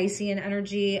the Piscean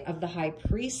energy of the High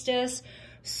Priestess.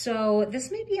 So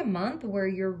this may be a month where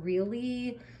you're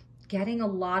really getting a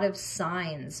lot of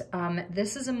signs.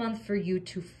 This is a month for you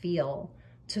to feel,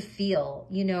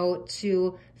 you know,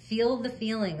 to feel the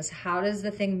feelings. How does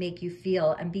the thing make you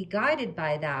feel? And be guided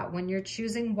by that when you're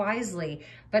choosing wisely,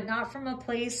 but not from a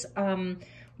place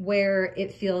where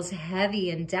it feels heavy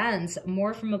and dense,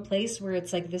 more from a place where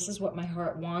it's like, this is what my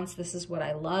heart wants. This is what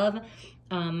I love.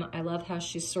 I love how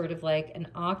she's sort of like an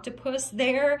octopus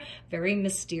there, very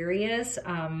mysterious.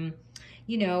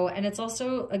 You know, and it's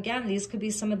also, again, these could be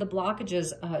some of the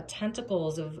blockages,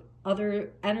 tentacles of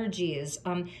other energies.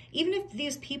 Even if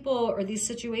these people or these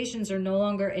situations are no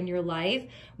longer in your life,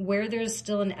 where there's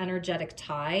still an energetic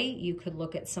tie, you could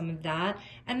look at some of that.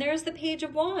 And there's the Page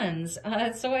of Wands.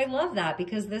 So I love that,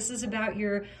 because this is about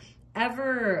your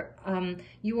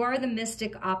you are the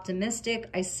mystic, optimistic.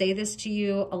 I say this to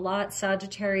you a lot,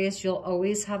 Sagittarius. You'll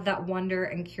always have that wonder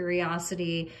and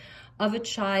curiosity of a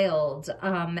child,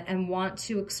 and want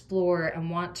to explore and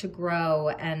want to grow,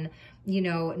 and you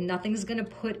know, nothing's gonna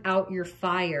put out your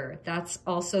fire. That's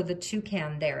also the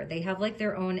toucan there. They have like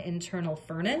their own internal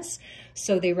furnace,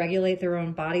 so they regulate their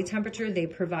own body temperature, they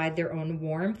provide their own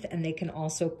warmth, and they can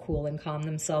also cool and calm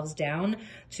themselves down.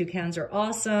 Toucans are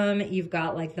awesome. You've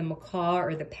got like the macaw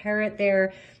or the parrot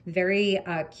there, very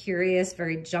curious,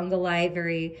 very jungle-like,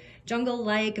 very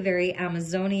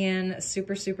Amazonian.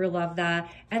 Super, super love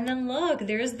that. And then look,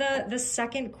 there's the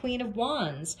second Queen of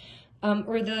Wands,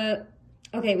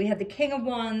 okay, we had the King of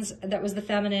Wands, that was the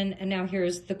feminine, and now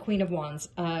here's the Queen of Wands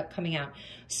coming out.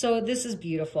 So this is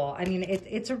beautiful. I mean,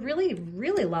 it's a really,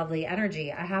 really lovely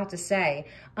energy, I have to say.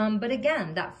 But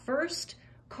again, that first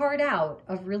card out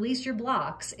of release your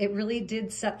blocks, it really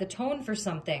did set the tone for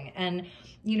something. And,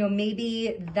 you know,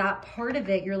 maybe that part of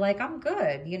it, you're like, I'm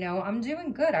good, you know, I'm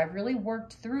doing good. I've really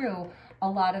worked through a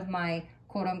lot of my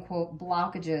quote unquote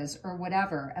blockages or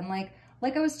whatever. And like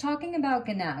I was talking about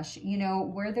Ganesh, you know,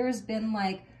 where there's been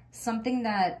like something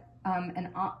that,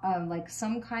 like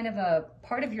some kind of a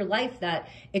part of your life that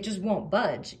it just won't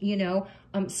budge, you know,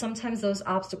 sometimes those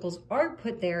obstacles are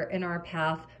put there in our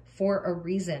path for a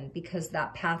reason, because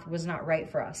that path was not right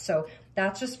for us. So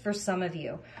that's just for some of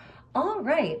you. All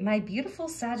right, my beautiful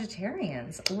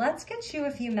Sagittarians, let's get you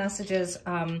a few messages.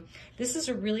 This is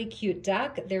a really cute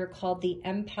deck. They're called the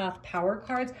Empath Power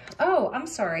Cards. Oh, I'm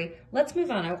sorry. Let's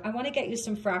move on. I want to get you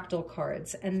some fractal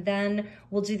cards, and then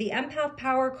we'll do the Empath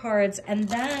Power Cards, and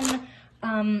then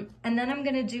I'm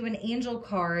going to do an angel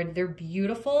card. They're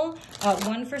beautiful.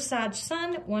 One for Sag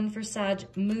Sun, one for Sag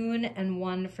Moon, and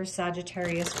one for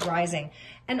Sagittarius Rising.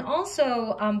 And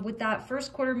also, with that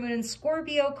first quarter moon in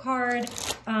Scorpio card,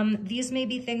 these may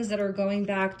be things that are going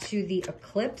back to the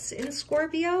eclipse in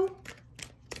Scorpio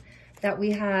that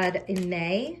we had in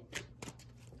May.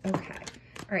 Okay.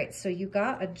 All right, so you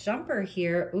got a jumper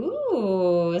here.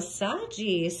 Ooh,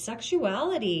 Saggy,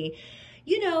 sexuality.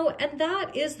 You know, and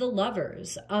that is the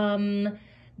Lovers.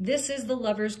 This is the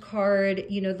Lovers card.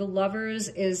 You know, the Lovers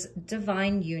is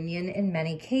divine union in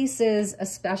many cases,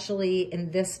 especially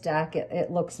in this deck. It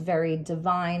looks very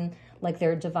divine, like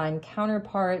they're divine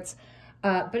counterparts.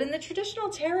 But in the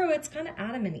traditional tarot, it's kind of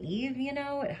Adam and Eve, you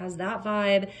know, it has that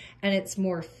vibe, and it's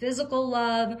more physical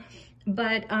love.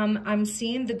 But I'm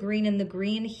seeing the green and the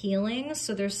green healing.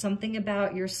 So there's something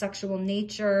about your sexual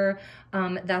nature.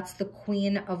 That's the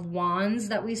Queen of Wands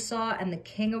that we saw, and the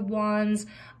King of Wands,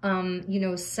 you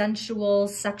know, sensual,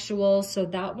 sexual. So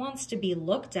that wants to be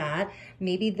looked at.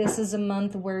 Maybe this is a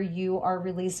month where you are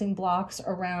releasing blocks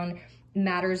around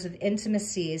matters of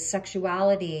intimacy,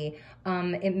 sexuality.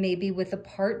 It may be with a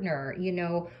partner, you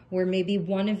know, where maybe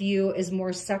one of you is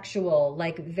more sexual,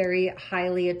 like very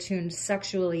highly attuned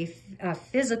sexually,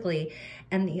 physically,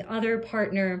 and the other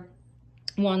partner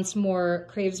wants more,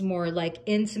 craves more like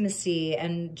intimacy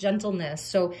and gentleness.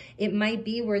 So it might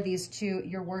be where these two,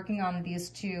 you're working on these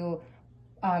two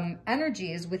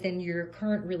energies within your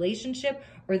current relationship,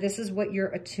 or this is what you're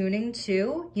attuning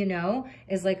to, you know,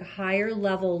 is like higher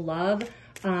level love,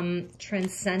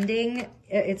 transcending.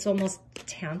 It's almost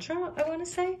tantra, I want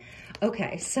to say.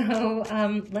 Okay, so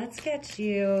let's get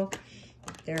you,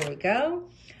 there we go.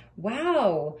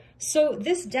 Wow. So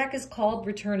this deck is called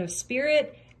Return of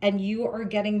Spirit, and you are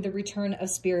getting the Return of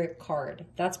Spirit card.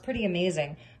 That's pretty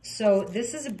amazing. So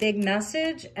this is a big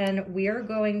message, and we are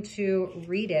going to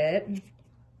read it.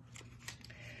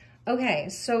 Okay,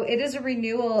 so it is a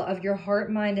renewal of your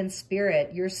heart, mind, and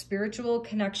spirit. Your spiritual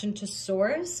connection to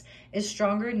Source is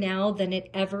stronger now than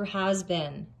it ever has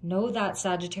been. Know that,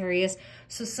 Sagittarius.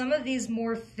 So some of these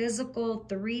more physical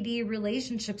 3D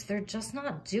relationships, they're just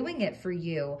not doing it for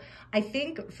you. I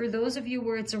think for those of you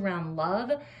where it's around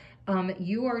love,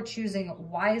 you are choosing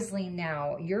wisely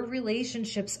now. Your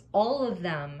relationships, all of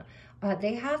them,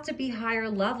 they have to be higher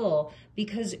level,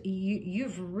 because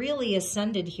you've really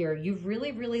ascended here. You've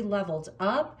really, really leveled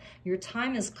up. Your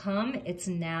time has come. It's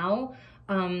now.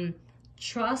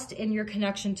 Trust in your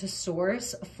connection to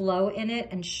Source, flow in it,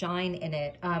 and shine in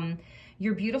it.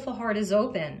 Your beautiful heart is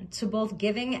open to both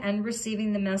giving and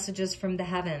receiving the messages from the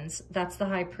heavens. That's the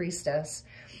High Priestess.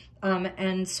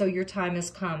 And so your time has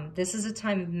come. This is a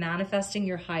time of manifesting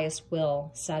your highest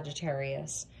will,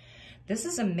 Sagittarius. This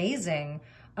is amazing.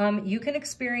 You can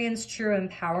experience true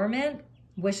empowerment,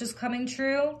 wishes coming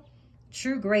true.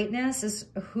 True greatness is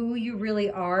who you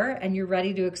really are, and you're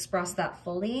ready to express that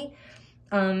fully.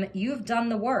 You've done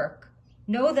the work.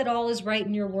 Know that all is right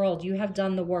in your world. You have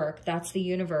done the work. That's the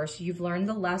universe. You've learned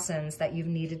the lessons that you've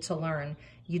needed to learn.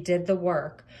 You did the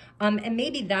work. And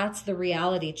maybe that's the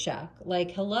reality check.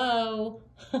 Like, hello,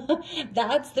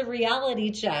 that's the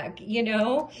reality check, you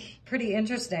know? Pretty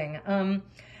interesting.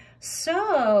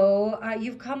 So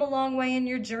you've come a long way in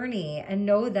your journey, and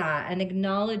know that and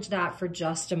acknowledge that for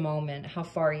just a moment, how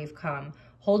far you've come.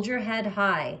 Hold your head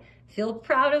high. Feel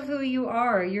proud of who you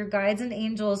are. Your guides and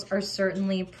angels are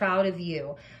certainly proud of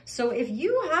you. So if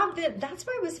you have been, that's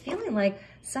why I was feeling like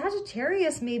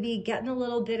Sagittarius may be getting a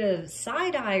little bit of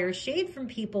side eye or shade from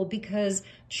people, because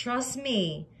trust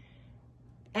me,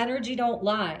 energy don't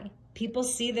lie. People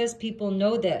see this, people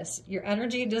know this. Your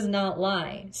energy does not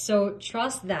lie. So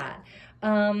trust that.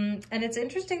 And it's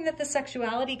interesting that the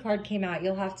sexuality card came out.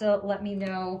 You'll have to let me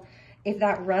know if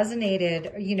that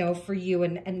resonated, you know, for you,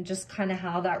 and just kind of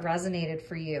how that resonated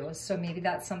for you. So maybe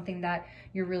that's something that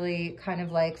you're really kind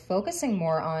of like focusing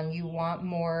more on. You want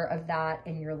more of that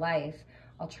in your life.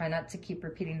 I'll try not to keep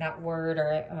repeating that word,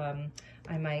 or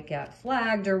I might get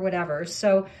flagged or whatever.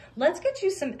 So let's get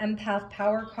you some empath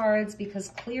power cards, because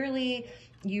clearly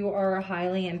you are a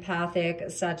highly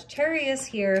empathic Sagittarius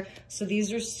here. So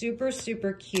these are super,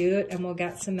 super cute, and we'll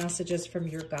get some messages from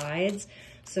your guides.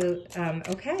 So,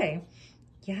 okay.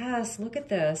 Yes, look at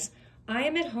this. I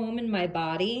am at home in my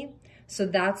body. So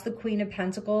that's the Queen of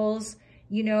Pentacles,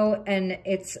 you know, and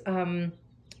it's the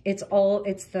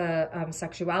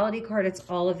sexuality card. It's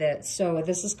all of it. So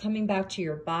this is coming back to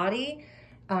your body.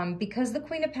 Because the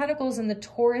Queen of Pentacles and the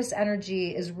Taurus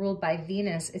energy is ruled by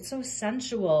Venus, it's so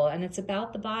sensual and it's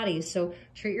about the body. So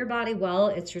treat your body well.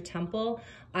 It's your temple.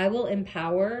 I will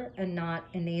empower and not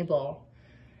enable.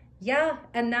 Yeah,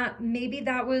 and that maybe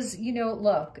that was, you know,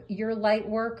 look, you're light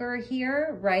worker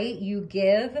here, right? You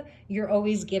give, you're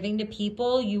always giving to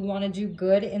people. You want to do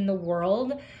good in the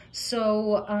world.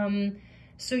 So,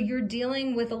 so you're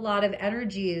dealing with a lot of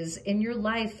energies in your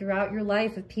life, throughout your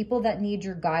life, of people that need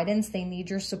your guidance, they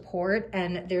need your support,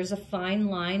 and there's a fine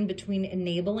line between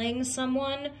enabling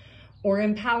someone or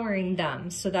empowering them.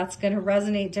 So that's going to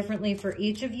resonate differently for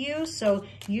each of you. So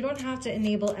you don't have to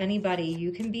enable anybody.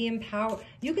 You can be empowered.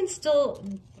 You can still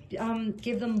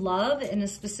give them love in a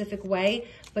specific way,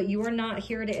 but you are not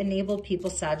here to enable people,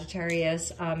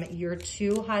 Sagittarius. You're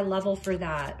too high level for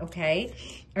that, okay?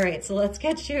 All right, so let's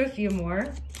get you a few more.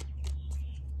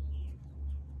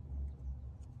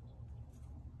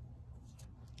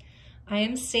 I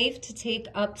am safe to take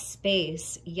up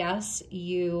space. Yes,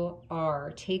 you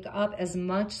are. Take up as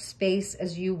much space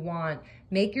as you want.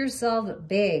 Make yourself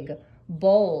big,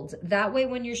 bold. That way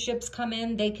when your ships come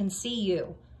in, they can see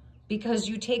you because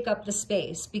you take up the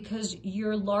space, because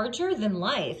you're larger than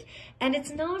life. And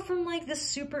it's not from like the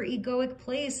super egoic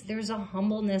place. There's a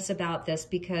humbleness about this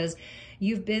because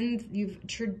you've been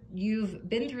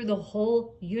through the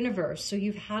whole universe. So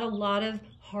you've had a lot of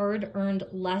hard-earned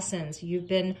lessons. You've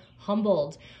been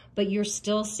humbled, but you're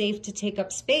still safe to take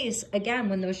up space. Again,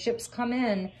 when those ships come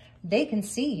in, they can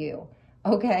see you,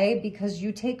 okay? Because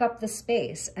you take up the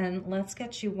space. And let's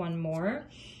get you one more.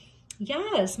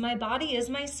 Yes, my body is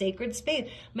my sacred space.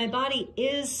 My body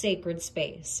is sacred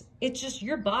space. It's just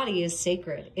your body is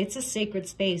sacred. It's a sacred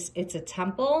space. It's a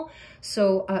temple.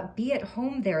 So be at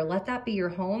home there. Let that be your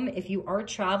home. If you are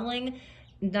traveling,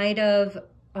 Knight of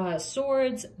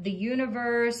Swords, the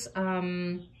universe.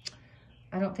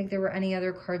 I don't think there were any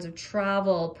other cards of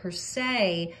travel per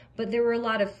se, but there were a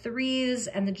lot of threes,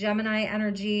 and the Gemini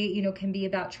energy, you know, can be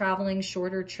about traveling,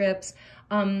 shorter trips,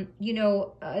 you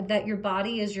know, that your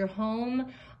body is your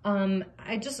home.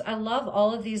 I love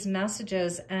all of these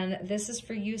messages, and this is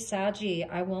for you, Saggy.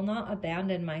 I will not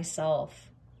abandon myself.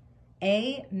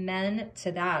 Amen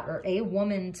to that, or a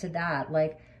woman to that.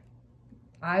 Like,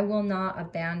 I will not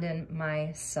abandon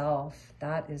myself.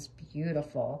 That is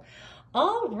beautiful.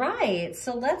 All right,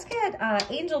 so let's get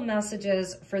angel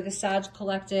messages for the Sag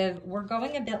Collective. We're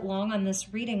going a bit long on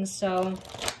this reading, so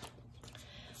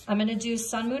I'm going to do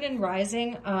Sun, Moon, and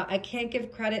Rising. I can't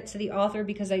give credit to the author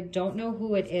because I don't know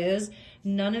who it is.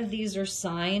 None of these are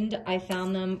signed. I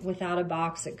found them without a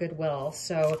box at Goodwill.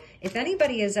 So if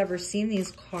anybody has ever seen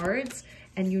these cards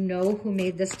and you know who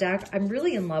made this deck, I'm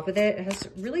really in love with it. It has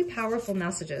really powerful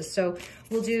messages. So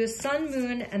we'll do Sun,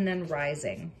 Moon, and then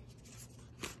Rising.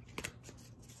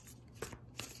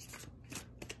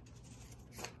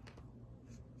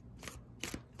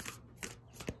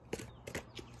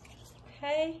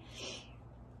 Okay.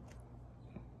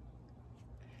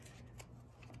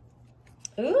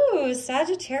 Ooh,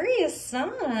 Sagittarius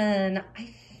Sun.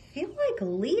 I feel like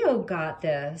Leo got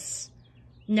this.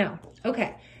 No.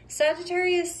 Okay.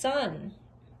 Sagittarius Sun.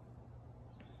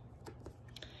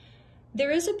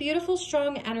 There is a beautiful,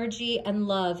 strong energy and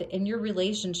love in your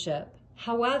relationship.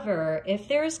 However, if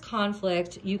there is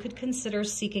conflict, you could consider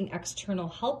seeking external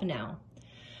help now.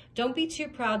 Don't be too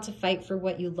proud to fight for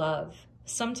what you love.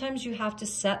 Sometimes you have to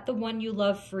set the one you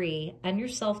love free, and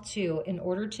yourself too, in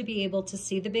order to be able to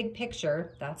see the big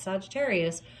picture, that's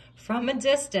Sagittarius, from a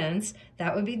distance,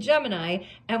 that would be Gemini,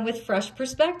 and with fresh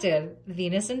perspective,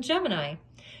 Venus and Gemini.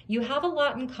 You have a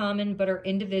lot in common, but are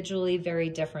individually very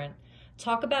different.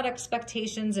 Talk about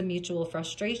expectations and mutual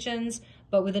frustrations,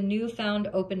 but with a newfound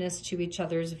openness to each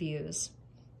other's views.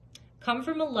 Come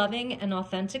from a loving and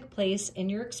authentic place in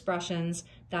your expressions.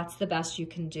 That's the best you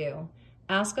can do.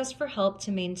 Ask us for help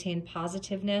to maintain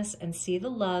positiveness and see the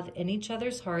love in each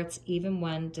other's hearts, even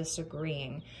when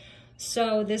disagreeing.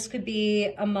 So this could be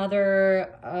a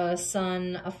mother, a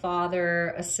son, a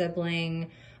father, a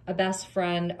sibling, a best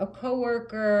friend, a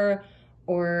coworker,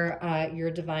 or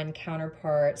your divine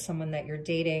counterpart, someone that you're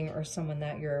dating or someone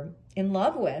that you're in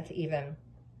love with even.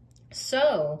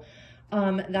 So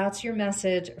that's your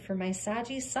message for my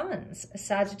Saggy Suns.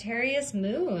 Sagittarius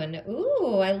Moon.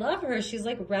 Ooh, I love her. She's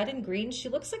like red and green. She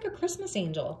looks like a Christmas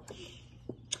angel.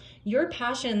 Your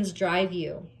passions drive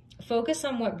you. Focus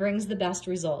on what brings the best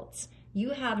results.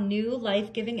 You have new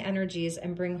life-giving energies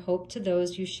and bring hope to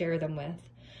those you share them with.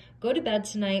 Go to bed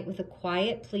tonight with a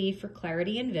quiet plea for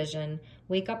clarity and vision.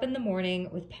 Wake up in the morning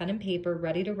with pen and paper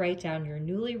ready to write down your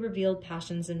newly revealed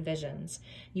passions and visions.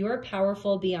 You are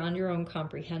powerful beyond your own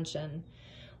comprehension.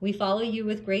 We follow you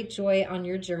with great joy on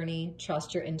your journey.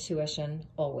 Trust your intuition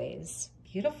always.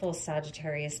 Beautiful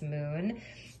Sagittarius Moon.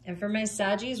 And for my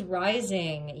Saggies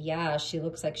Rising, yeah, she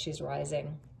looks like she's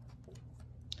rising.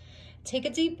 Take a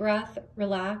deep breath,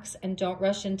 relax, and don't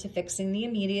rush into fixing the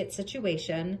immediate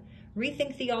situation.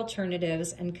 Rethink the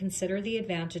alternatives and consider the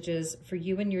advantages for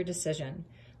you and your decision.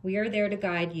 We are there to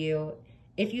guide you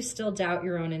if you still doubt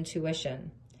your own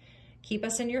intuition. Keep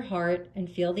us in your heart and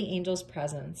feel the angel's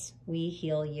presence. We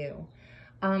heal you.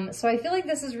 So I feel like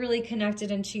this is really connected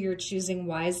into your choosing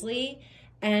wisely.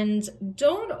 And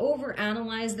don't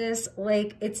overanalyze this.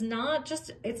 Like, it's not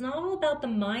all about the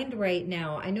mind right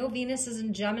now. I know Venus is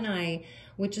in Gemini,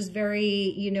 which is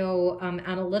very, you know,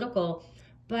 analytical.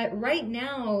 But right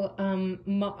now,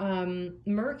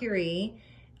 Mercury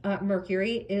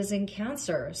is in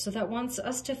Cancer, so that wants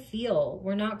us to feel.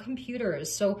 We're not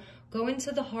computers. So go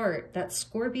into the heart, that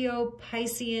Scorpio,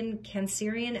 Piscean,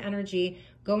 Cancerian energy.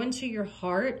 Go into your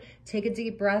heart, take a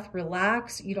deep breath,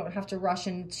 relax. You don't have to rush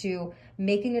into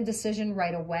making a decision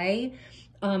right away.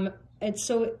 And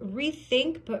so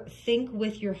rethink, but think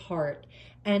with your heart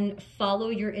and follow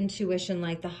your intuition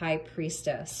like the High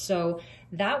Priestess. So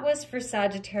that was for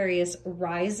Sagittarius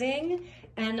rising.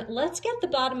 And let's get the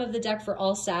bottom of the deck for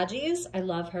all Saggies. I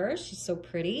love her. She's so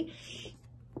pretty.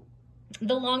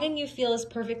 The longing you feel is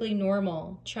perfectly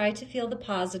normal. Try to feel the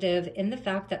positive in the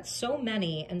fact that so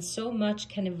many and so much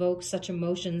can evoke such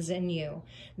emotions in you.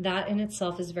 That in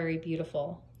itself is very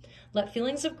beautiful. Let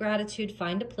feelings of gratitude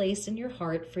find a place in your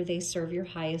heart, for they serve your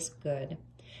highest good.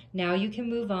 Now you can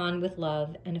move on with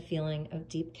love and a feeling of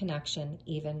deep connection,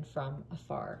 even from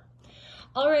afar.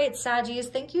 All right, Saggies,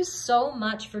 thank you so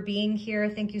much for being here.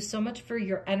 Thank you so much for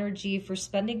your energy, for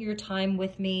spending your time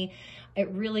with me. It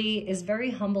really is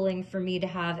very humbling for me to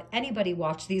have anybody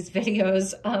watch these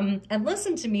videos and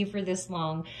listen to me for this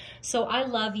long. So I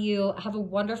love you. Have a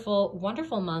wonderful,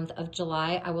 wonderful month of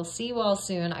July. I will see you all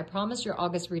soon. I promise your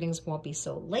August readings won't be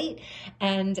so late,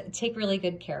 and take really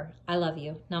good care. I love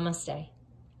you. Namaste.